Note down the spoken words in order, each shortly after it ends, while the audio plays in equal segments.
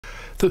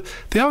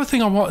The other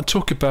thing I want to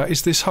talk about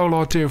is this whole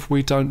idea of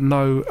we don't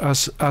know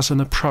as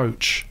an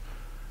approach,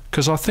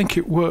 because I think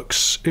it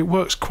works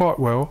quite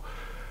well,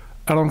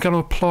 and I'm going to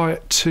apply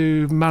it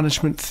to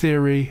management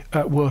theory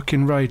at work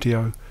in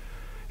radio.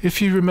 If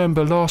you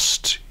remember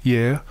last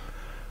year,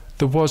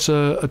 there was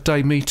a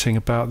day meeting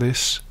about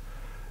this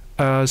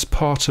as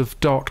part of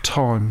Dark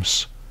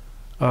Times,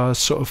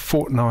 sort of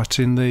fortnight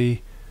in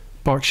the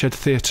Bike Shed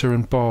Theatre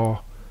and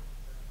Bar,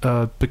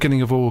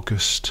 beginning of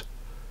August.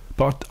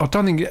 But I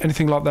don't think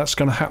anything like that's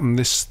going to happen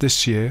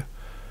this year.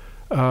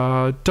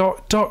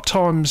 Dark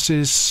Times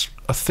is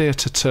a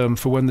theatre term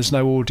for when there's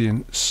no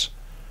audience,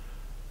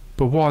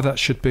 but why that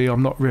should be,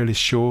 I'm not really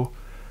sure.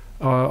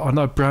 I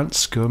know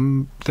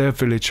Branscombe, their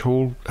village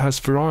hall, has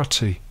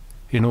variety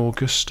in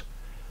August,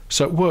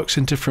 so it works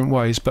in different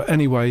ways. But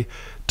anyway,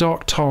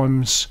 Dark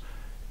Times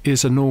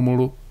is a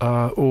normal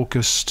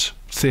August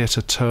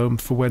theatre term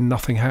for when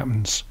nothing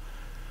happens.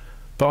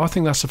 But I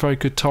think that's a very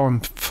good time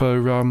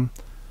for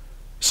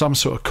some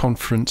sort of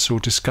conference or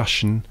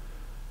discussion.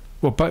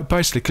 Well,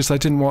 basically because they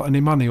didn't want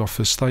any money off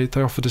us. They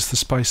offered us the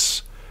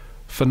space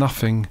for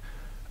nothing,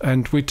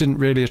 and we didn't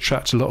really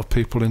attract a lot of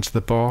people into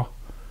the bar.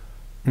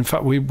 In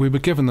fact, we were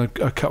given a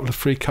couple of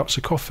free cups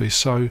of coffee,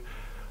 so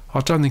I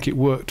don't think it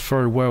worked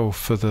very well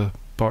for the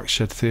Bike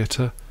Shed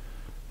Theatre.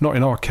 Not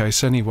in our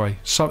case, anyway.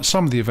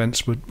 Some of the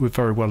events were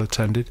very well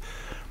attended,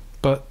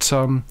 but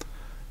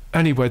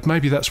anyway,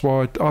 maybe that's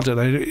why, I don't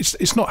know.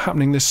 It's not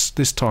happening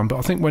this time, but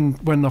I think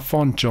when I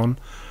find John,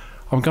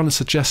 I'm going to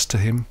suggest to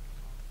him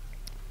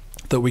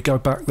that we go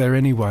back there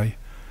anyway,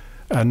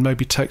 and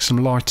maybe take some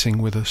lighting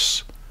with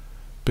us,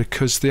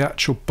 because the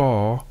actual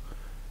bar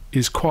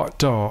is quite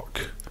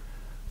dark.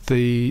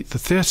 The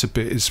theatre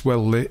bit is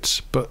well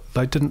lit, but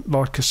they didn't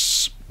like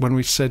us when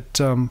we said,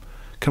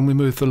 can we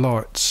move the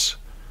lights?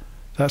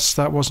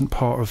 That wasn't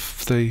part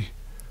of the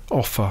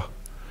offer.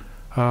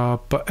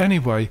 But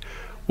anyway,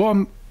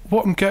 what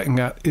I'm getting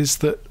at is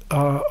that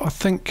I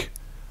think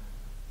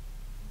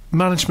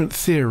management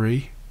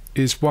theory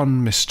is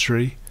one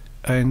mystery,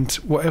 and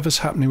whatever's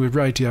happening with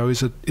radio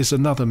is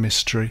another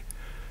mystery.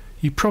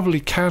 You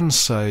probably can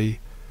say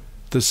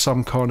there's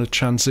some kind of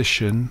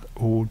transition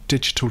or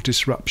digital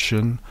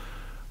disruption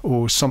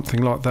or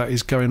something like that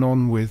is going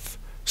on with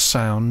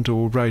sound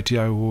or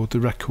radio or the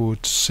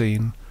record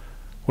scene,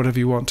 whatever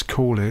you want to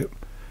call it,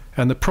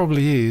 and there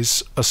probably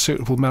is a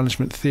suitable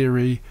management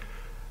theory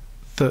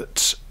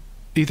that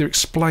either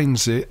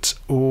explains it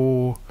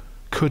or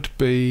could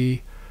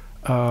be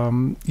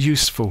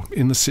useful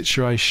in the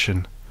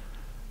situation.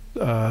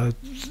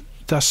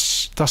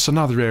 That's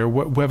another area,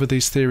 whether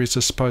these theories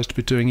are supposed to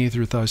be doing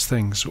either of those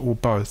things or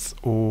both,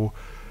 or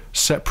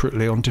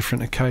separately on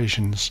different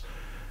occasions.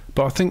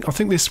 But I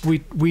think this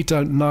we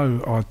don't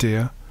know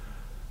idea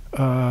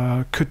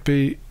could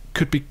be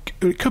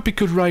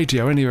good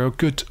radio anyway,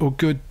 or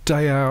good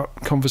day out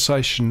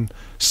conversation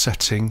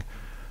setting,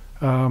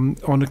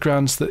 on the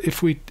grounds that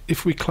if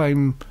we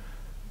claim,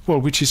 well,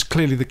 which is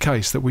clearly the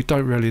case, that we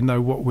don't really know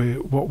what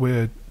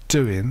we're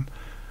doing,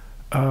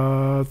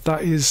 that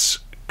is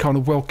kind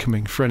of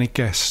welcoming for any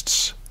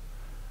guests.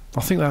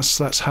 I think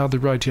that's how the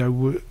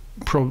radio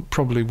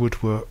probably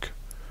would work.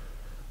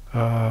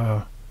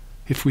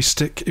 If we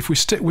stick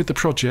with the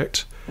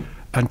project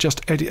and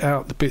just edit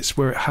out the bits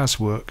where it has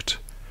worked,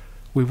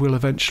 we will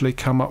eventually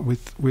come up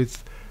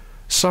with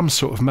some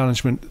sort of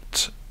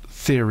management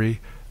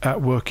theory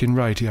at work in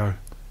radio.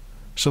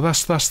 So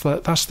that's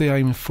the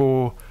aim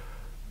for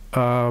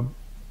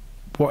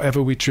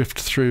whatever we drift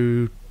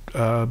through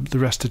the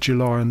rest of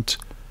July and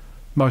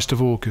most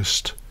of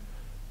August.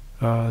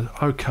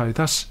 Okay,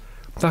 that's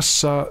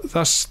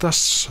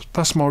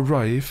my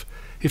rave.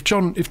 If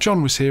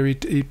John was here,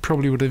 he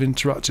probably would have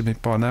interrupted me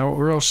by now,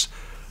 or else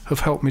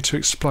have helped me to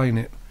explain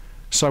it.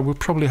 So we'll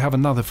probably have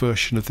another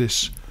version of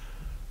this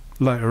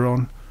later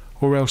on,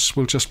 or else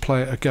we'll just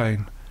play it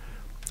again.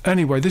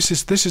 Anyway, this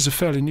is a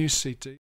fairly new CD.